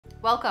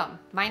Welcome,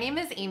 my name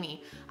is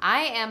Amy. I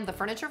am the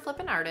furniture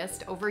flippin'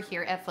 artist over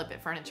here at Flip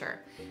It Furniture.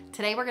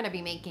 Today we're gonna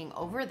be making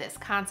over this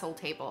console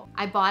table.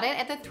 I bought it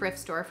at the thrift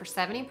store for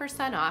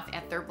 70% off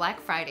at their Black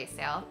Friday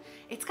sale.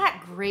 It's got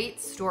great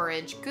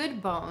storage,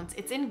 good bones,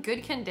 it's in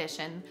good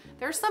condition.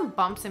 There's some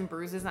bumps and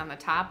bruises on the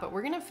top, but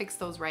we're gonna fix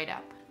those right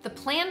up. The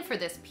plan for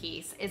this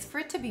piece is for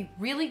it to be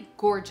really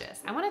gorgeous.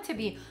 I want it to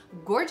be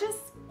gorgeous.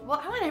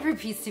 Well, I want every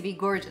piece to be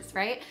gorgeous,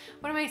 right?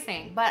 What am I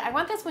saying? But I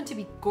want this one to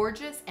be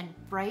gorgeous and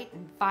bright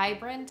and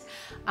vibrant.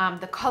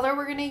 The color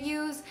we're gonna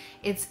use,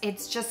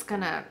 it's just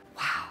gonna,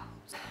 wow.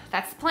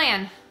 That's the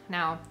plan.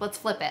 Now, let's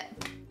flip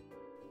it.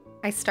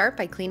 I start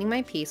by cleaning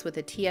my piece with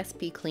a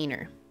TSP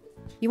cleaner.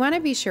 You want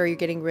to be sure you're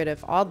getting rid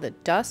of all the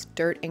dust,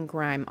 dirt, and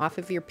grime off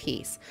of your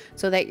piece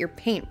so that your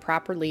paint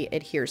properly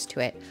adheres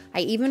to it. I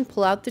even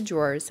pull out the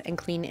drawers and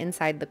clean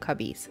inside the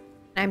cubbies.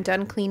 I'm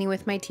done cleaning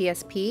with my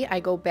TSP. I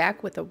go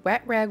back with a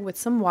wet rag with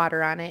some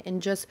water on it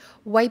and just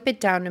wipe it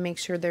down to make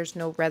sure there's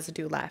no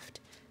residue left.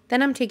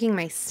 Then I'm taking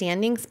my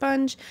sanding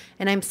sponge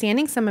and I'm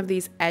sanding some of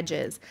these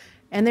edges.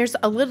 And there's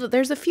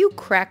a few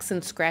cracks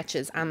and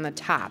scratches on the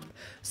top.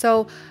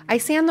 So I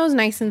sand those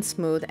nice and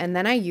smooth, and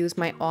then I use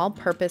my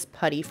all-purpose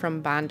putty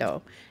from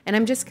Bondo, and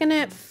I'm just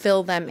gonna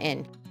fill them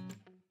in.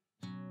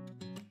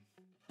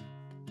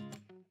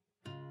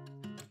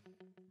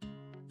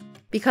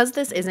 Because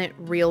this isn't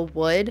real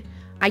wood,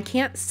 I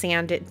can't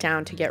sand it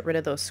down to get rid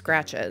of those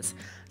scratches.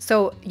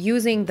 So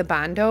using the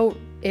Bondo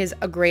is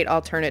a great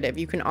alternative.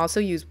 You can also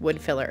use wood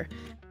filler.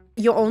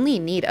 You'll only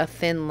need a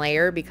thin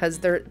layer because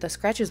the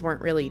scratches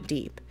weren't really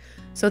deep.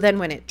 So then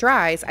when it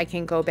dries, I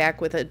can go back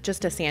with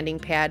just a sanding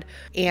pad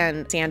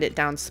and sand it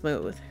down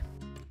smooth.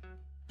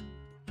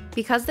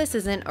 Because this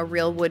isn't a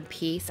real wood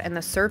piece and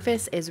the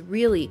surface is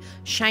really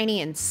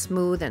shiny and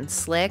smooth and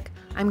slick,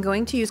 I'm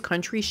going to use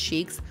Country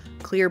Chic's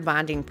Clear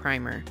Bonding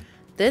Primer.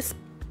 This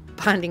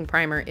bonding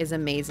primer is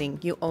amazing.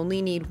 You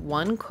only need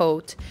one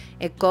coat.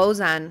 It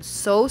goes on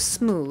so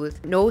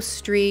smooth, no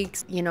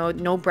streaks,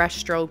 no brush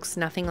strokes,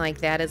 nothing like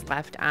that is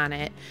left on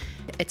it.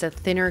 It's a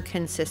thinner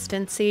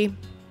consistency.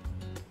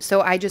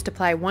 So I just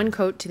apply one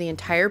coat to the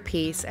entire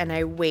piece and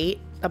I wait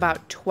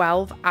about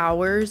 12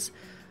 hours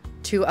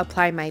to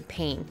apply my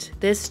paint.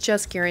 This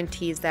just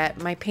guarantees that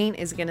my paint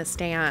is gonna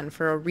stay on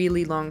for a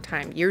really long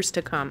time, years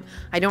to come.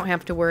 I don't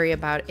have to worry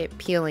about it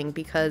peeling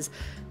because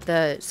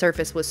the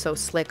surface was so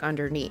slick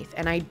underneath,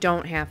 and I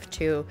don't have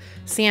to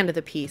sand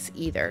the piece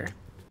either.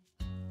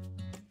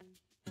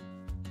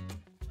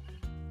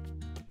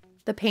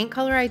 The paint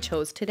color I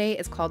chose today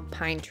is called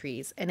Pine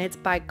Trees, and it's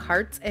by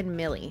Carts and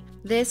Millie.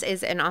 This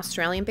is an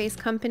Australian-based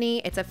company.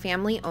 It's a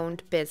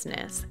family-owned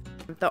business.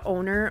 The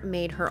owner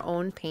made her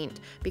own paint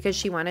because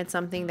she wanted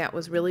something that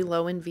was really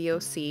low in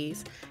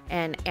VOCs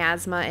and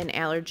asthma and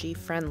allergy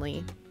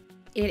friendly.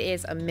 It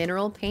is a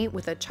mineral paint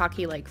with a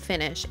chalky-like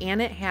finish,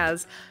 and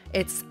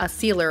it's a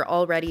sealer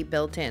already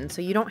built in,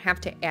 so you don't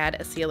have to add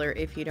a sealer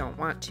if you don't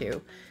want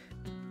to.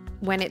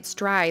 When it's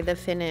dry, the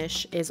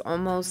finish is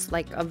almost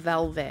like a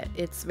velvet.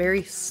 It's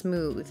very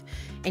smooth,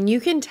 and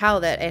you can tell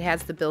that it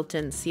has the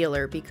built-in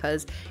sealer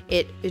because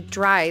it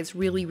dries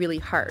really, really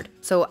hard.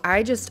 So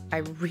I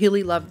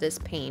really love this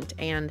paint,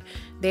 and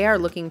they are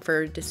looking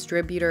for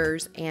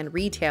distributors and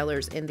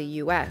retailers in the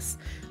US.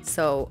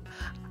 So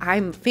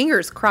I'm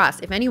fingers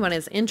crossed. If anyone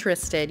is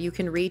interested, you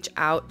can reach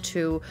out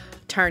to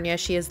Tarnya.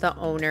 She is the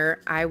owner.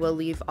 I will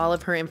leave all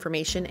of her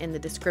information in the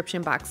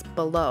description box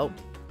below.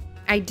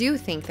 I do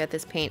think that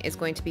this paint is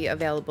going to be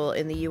available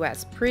in the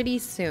US pretty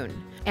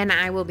soon, and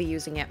I will be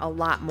using it a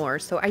lot more.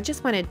 So I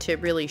just wanted to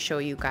really show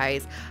you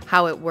guys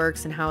how it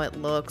works and how it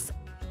looks.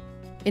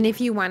 And if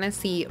you want to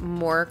see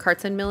more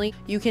Carts and Millie,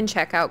 you can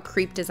check out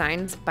Creep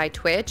Designs by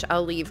Twitch.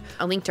 I'll leave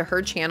a link to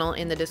her channel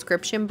in the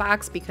description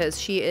box because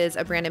she is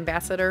a brand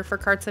ambassador for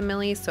Carts and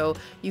Millie, so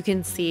you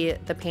can see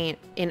the paint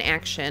in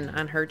action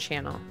on her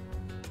channel.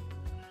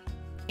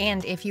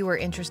 And if you were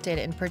interested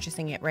in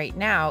purchasing it right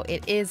now,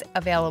 it is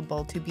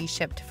available to be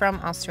shipped from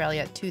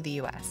Australia to the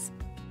US.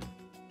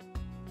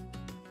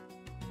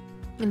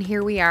 And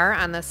here we are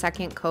on the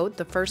second coat.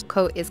 The first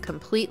coat is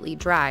completely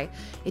dry.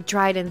 It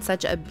dried in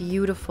such a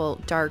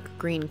beautiful dark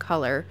green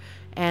color,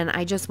 and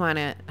I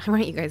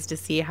want you guys to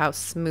see how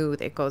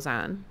smooth it goes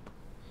on.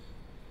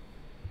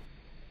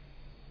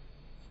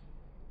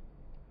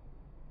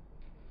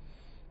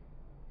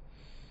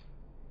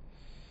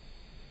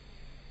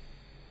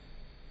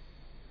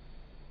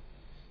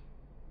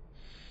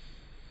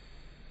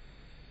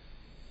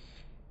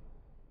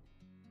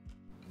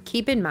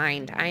 Keep in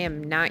mind, I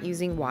am not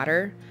using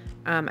water.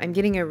 I'm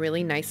getting a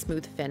really nice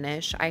smooth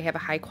finish. I have a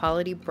high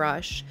quality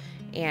brush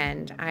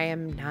and I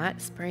am not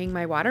spraying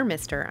my water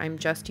mister. I'm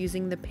just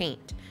using the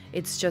paint.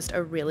 It's just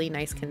a really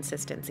nice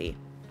consistency.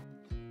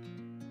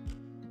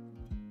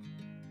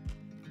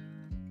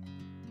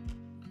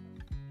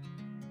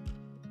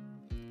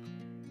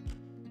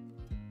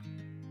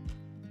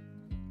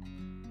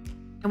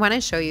 I want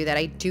to show you that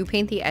I do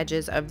paint the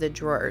edges of the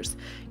drawers.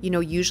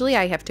 Usually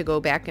I have to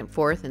go back and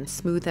forth and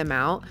smooth them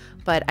out,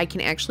 but I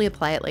can actually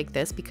apply it like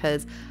this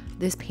because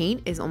this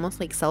paint is almost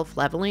like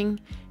self-leveling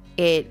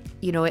it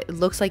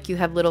looks like you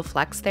have little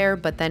flecks there,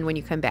 but then when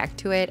you come back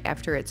to it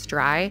after it's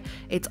dry,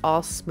 it's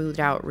all smoothed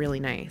out really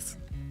nice.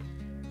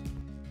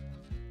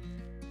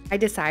 I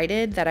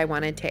decided that I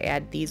wanted to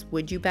add these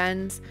wood-you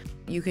bends.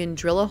 You can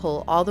drill a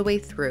hole all the way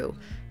through,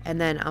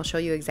 and then I'll show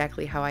you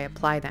exactly how I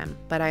apply them.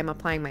 But I'm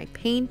applying my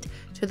paint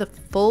to the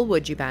full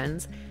wood-you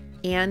bends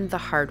and the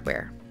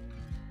hardware.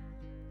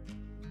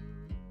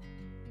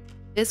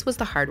 This was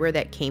the hardware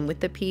that came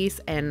with the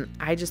piece, and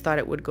I just thought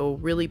it would go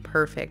really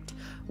perfect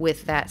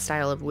with that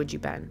style of wood-you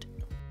bend.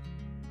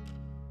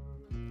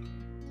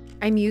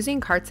 I'm using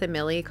Carts and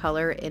Millie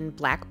color in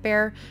Black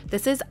Bear.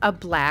 This is a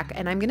black,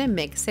 and I'm gonna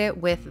mix it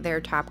with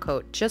their top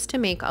coat just to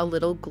make a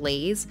little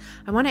glaze.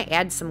 I wanna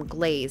add some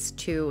glaze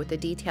to the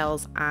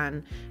details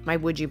on my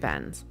wood-you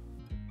bends.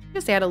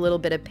 Just add a little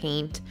bit of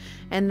paint,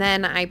 and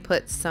then I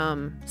put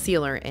some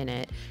sealer in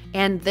it.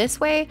 And this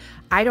way,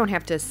 I don't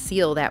have to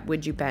seal that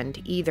wood-you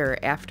bend either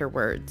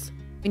afterwards.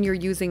 When you're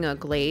using a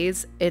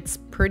glaze, it's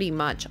pretty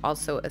much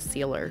also a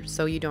sealer,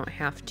 so you don't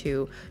have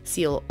to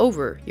seal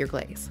over your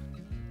glaze.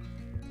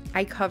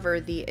 I cover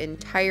the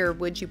entire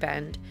wood-you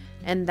bend,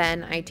 and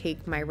then I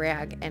take my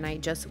rag and I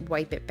just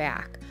wipe it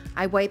back.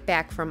 I wipe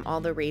back from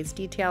all the raised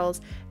details,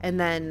 and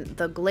then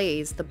the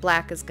glaze, the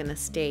black, is gonna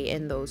stay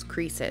in those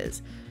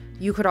creases.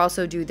 You could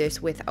also do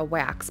this with a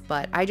wax,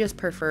 but I just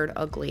preferred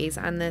a glaze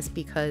on this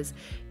because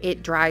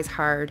it dries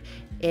hard,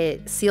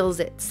 it seals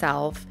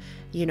itself,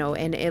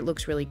 and it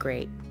looks really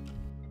great.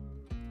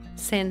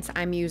 Since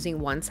I'm using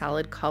one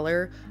solid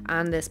color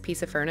on this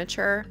piece of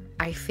furniture,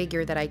 I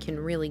figure that I can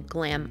really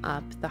glam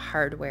up the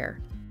hardware.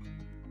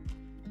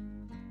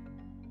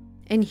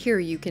 And here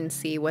you can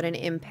see what an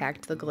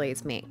impact the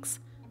glaze makes.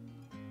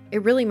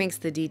 It really makes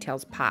the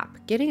details pop.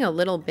 Getting a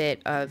little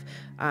bit of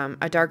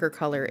a darker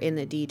color in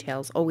the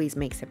details always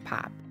makes it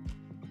pop.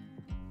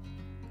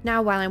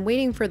 Now, while I'm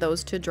waiting for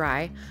those to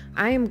dry,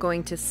 I am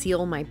going to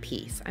seal my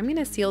piece. I'm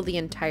gonna seal the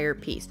entire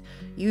piece.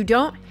 You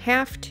don't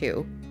have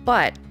to,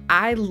 but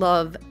I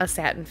love a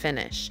satin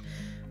finish.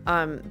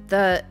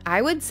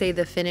 I would say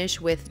the finish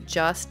with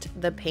just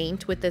the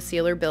paint with the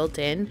sealer built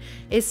in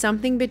is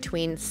something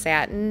between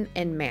satin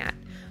and matte.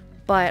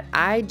 But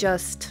I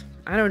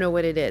don't know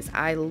what it is.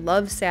 I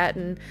love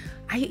satin.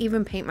 I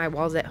even paint my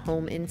walls at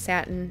home in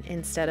satin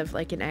instead of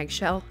like an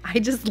eggshell. I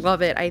just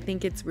love it. I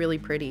think it's really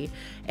pretty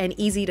and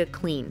easy to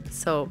clean.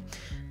 So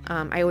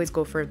I always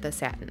go for the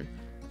satin.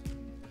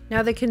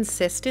 Now the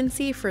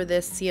consistency for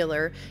this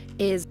sealer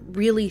is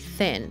really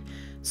thin.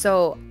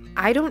 So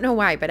I don't know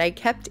why, but I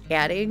kept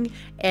adding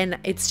and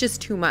it's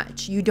just too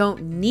much. You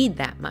don't need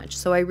that much.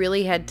 So I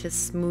really had to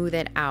smooth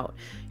it out.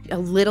 A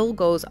little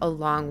goes a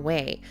long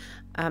way.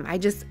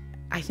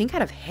 I think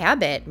out of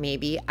habit,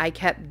 maybe, I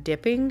kept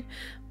dipping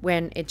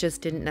when it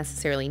just didn't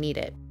necessarily need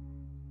it.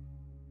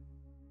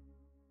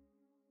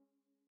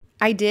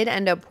 I did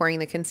end up pouring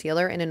the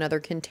concealer in another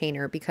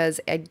container because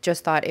I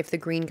just thought if the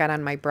green got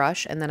on my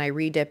brush and then I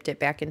re-dipped it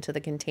back into the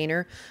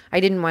container,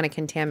 I didn't want to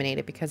contaminate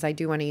it because I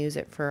do want to use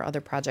it for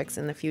other projects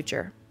in the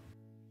future.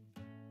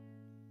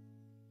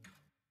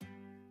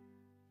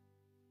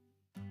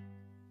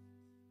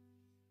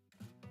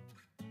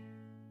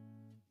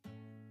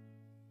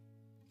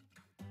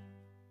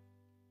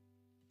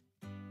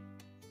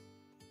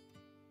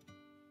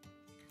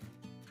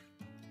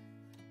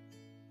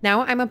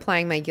 Now I'm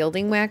applying my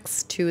gilding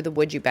wax to the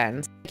wood-you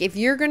bends. If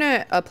you're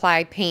gonna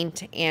apply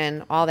paint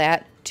and all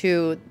that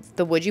to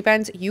the wood-you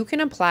bends, you can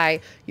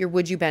apply your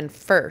wood-you bend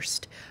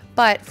first.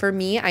 But for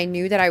me, I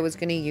knew that I was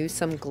gonna use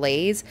some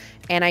glaze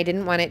and I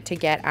didn't want it to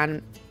get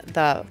on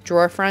the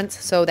drawer fronts,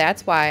 so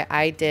that's why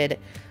I did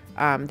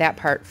that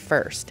part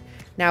first.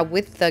 Now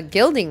with the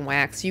gilding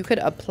wax, you could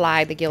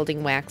apply the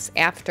gilding wax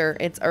after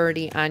it's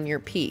already on your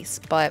piece,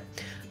 but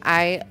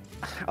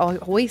I'll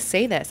always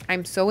say this,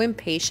 I'm so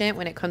impatient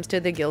when it comes to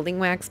the gilding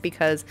wax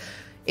because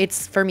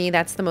for me,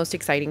 that's the most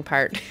exciting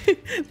part.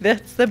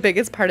 That's the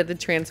biggest part of the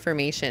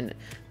transformation.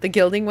 The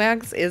gilding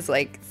wax is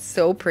like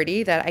so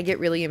pretty that I get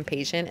really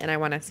impatient and I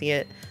want to see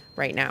it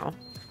right now.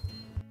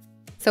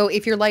 So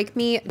if you're like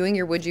me, doing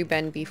your wood-you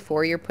bend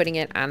before you're putting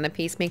it on the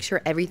piece, make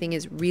sure everything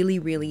is really,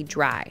 really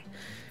dry.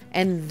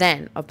 And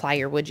then apply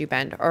your wood-you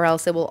bend or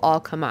else it will all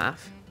come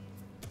off.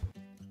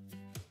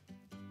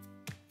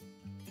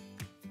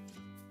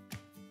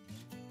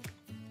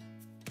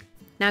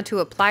 Now to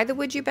apply the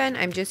wood-you bend,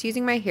 I'm just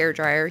using my hair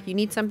dryer. You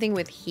need something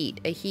with heat,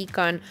 a heat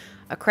gun,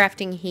 a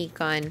crafting heat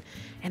gun,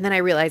 and then I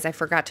realized I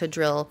forgot to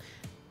drill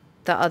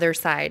the other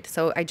side.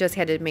 So I just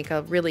had to make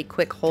a really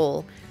quick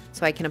hole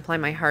so I can apply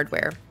my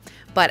hardware.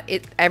 But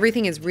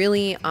everything is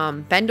really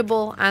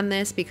bendable on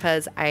this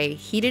because I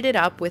heated it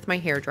up with my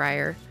hair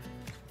dryer,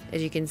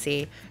 as you can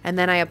see, and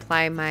then I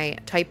apply my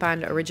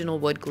Titebond original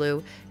wood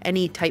glue.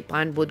 Any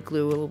Titebond wood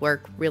glue will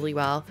work really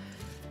well.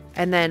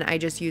 And then I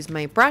just use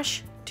my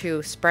brush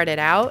to spread it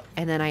out,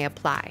 and then I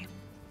apply.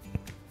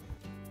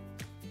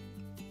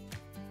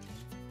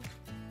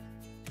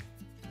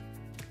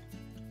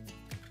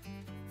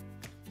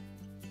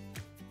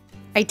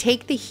 I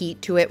take the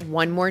heat to it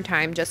one more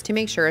time just to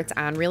make sure it's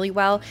on really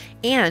well,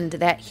 and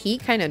that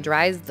heat kind of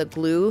dries the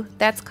glue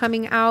that's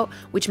coming out,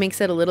 which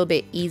makes it a little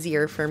bit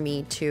easier for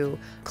me to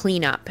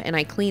clean up. And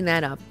I clean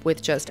that up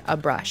with just a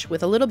brush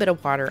with a little bit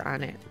of water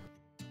on it.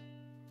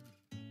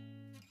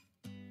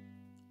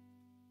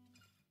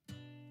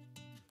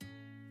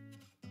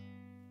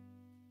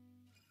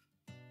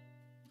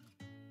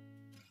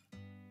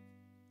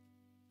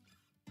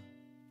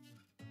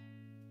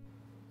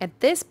 At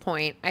this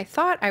point, I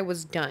thought I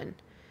was done,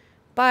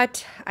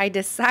 but I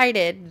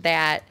decided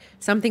that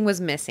something was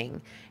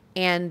missing,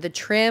 and the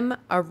trim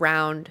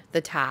around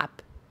the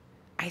top.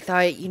 I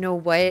thought, you know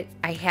what?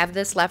 I have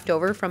this left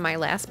over from my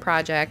last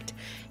project.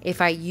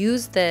 If I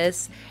use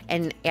this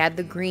and add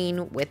the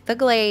green with the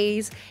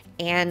glaze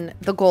and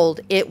the gold,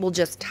 it will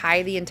just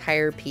tie the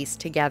entire piece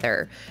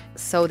together.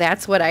 So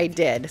that's what I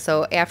did.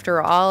 So after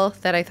all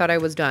that I thought I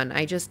was done,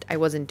 I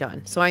wasn't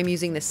done. So I'm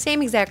using the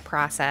same exact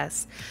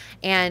process.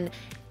 And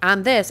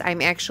on this,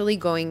 I'm actually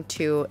going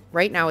to,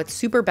 right now it's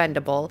super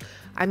bendable.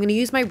 I'm going to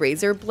use my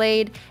razor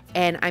blade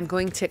and I'm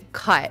going to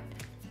cut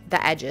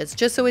the edges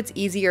just so it's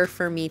easier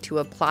for me to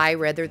apply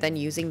rather than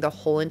using the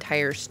whole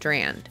entire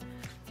strand.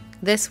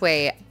 This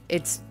way,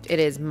 it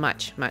is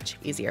much, much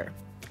easier.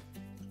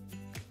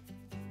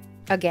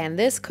 Again,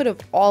 this could have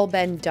all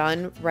been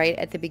done right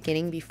at the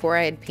beginning before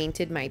I had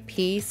painted my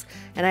piece,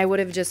 and I would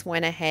have just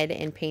went ahead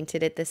and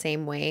painted it the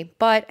same way,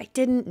 but I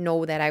didn't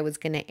know that I was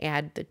going to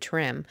add the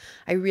trim.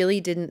 I really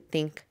didn't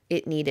think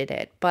it needed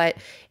it, but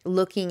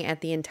looking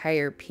at the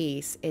entire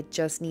piece, it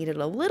just needed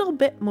a little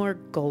bit more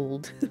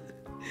gold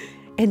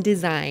and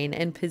design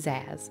and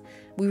pizzazz.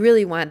 We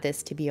really want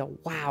this to be a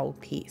wow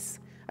piece,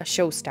 a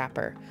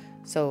showstopper.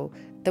 So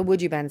the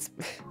wood bends,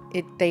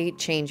 they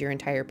change your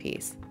entire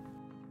piece.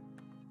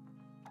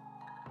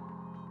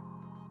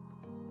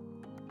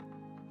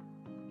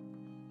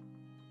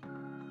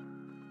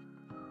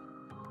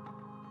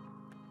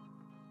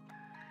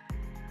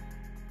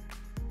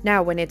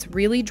 Now, when it's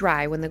really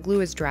dry, when the glue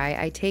is dry,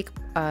 I take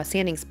a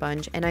sanding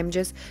sponge and I'm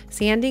just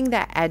sanding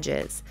the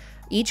edges,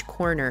 each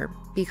corner,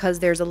 because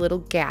there's a little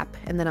gap,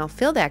 and then I'll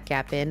fill that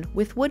gap in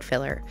with wood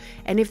filler.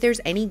 And if there's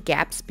any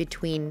gaps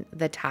between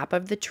the top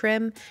of the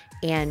trim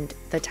and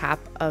the top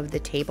of the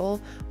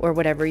table or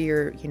whatever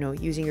you're,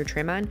 using your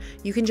trim on,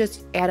 you can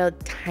just add a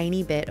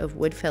tiny bit of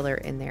wood filler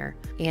in there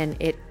and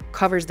it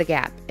covers the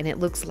gap and it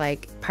looks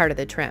like part of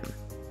the trim.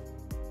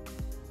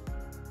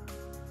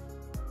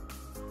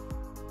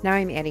 Now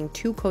I'm adding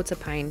 2 coats of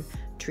pine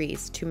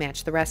trees to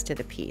match the rest of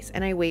the piece,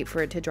 and I wait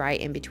for it to dry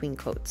in between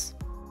coats.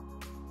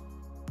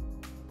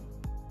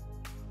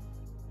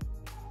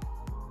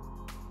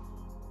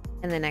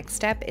 And the next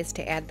step is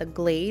to add the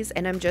glaze,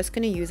 and I'm just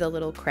going to use a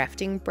little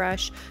crafting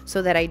brush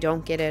so that I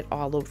don't get it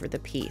all over the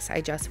piece. I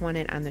just want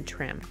it on the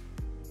trim.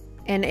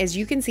 And as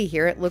you can see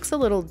here, it looks a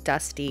little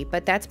dusty,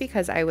 but that's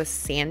because I was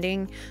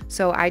sanding,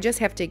 so I just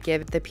have to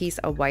give the piece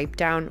a wipe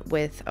down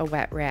with a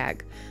wet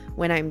rag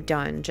when I'm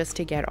done, just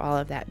to get all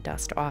of that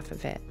dust off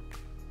of it.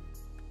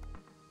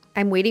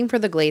 I'm waiting for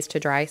the glaze to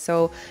dry,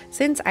 so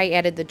since I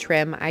added the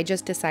trim, I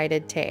just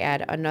decided to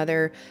add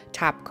another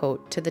top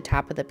coat to the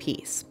top of the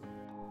piece.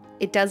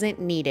 It doesn't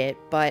need it,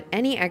 but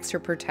any extra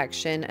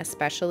protection,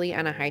 especially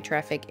on a high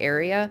traffic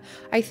area,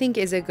 I think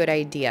is a good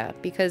idea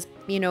because,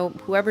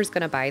 whoever's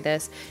going to buy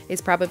this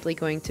is probably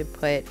going to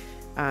put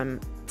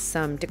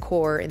some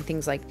decor and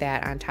things like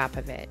that on top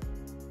of it.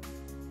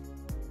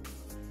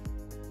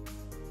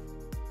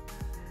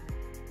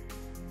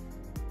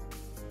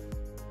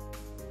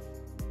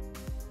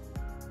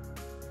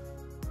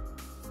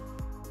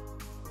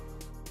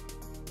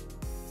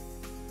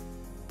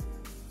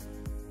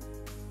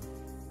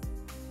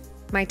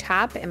 My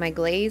top and my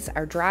glaze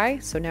are dry,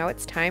 so now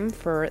it's time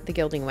for the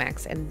gilding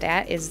wax, and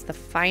that is the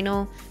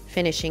final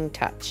finishing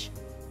touch.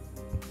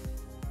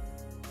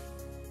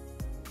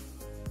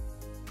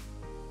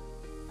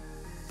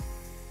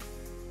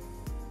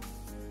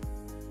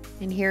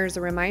 And here's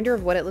a reminder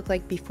of what it looked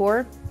like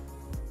before,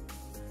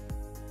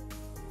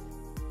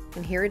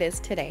 and here it is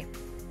today.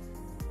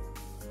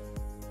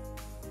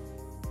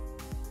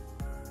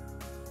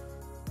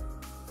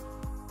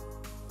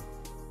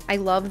 I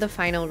love the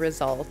final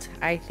result.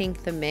 I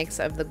think the mix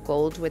of the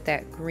gold with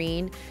that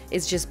green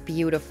is just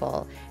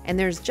beautiful. And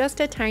there's just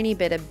a tiny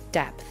bit of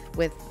depth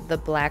with the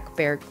black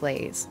bear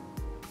glaze.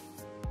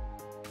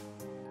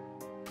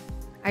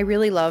 I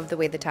really love the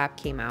way the top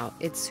came out.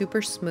 It's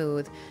super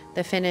smooth.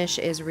 The finish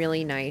is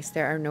really nice.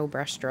 There are no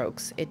brush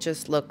strokes. It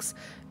just looks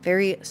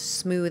very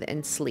smooth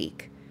and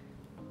sleek.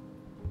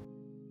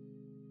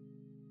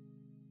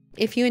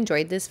 If you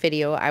enjoyed this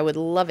video, I would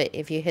love it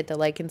if you hit the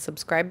like and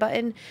subscribe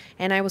button,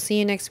 and I will see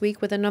you next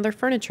week with another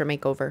furniture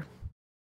makeover.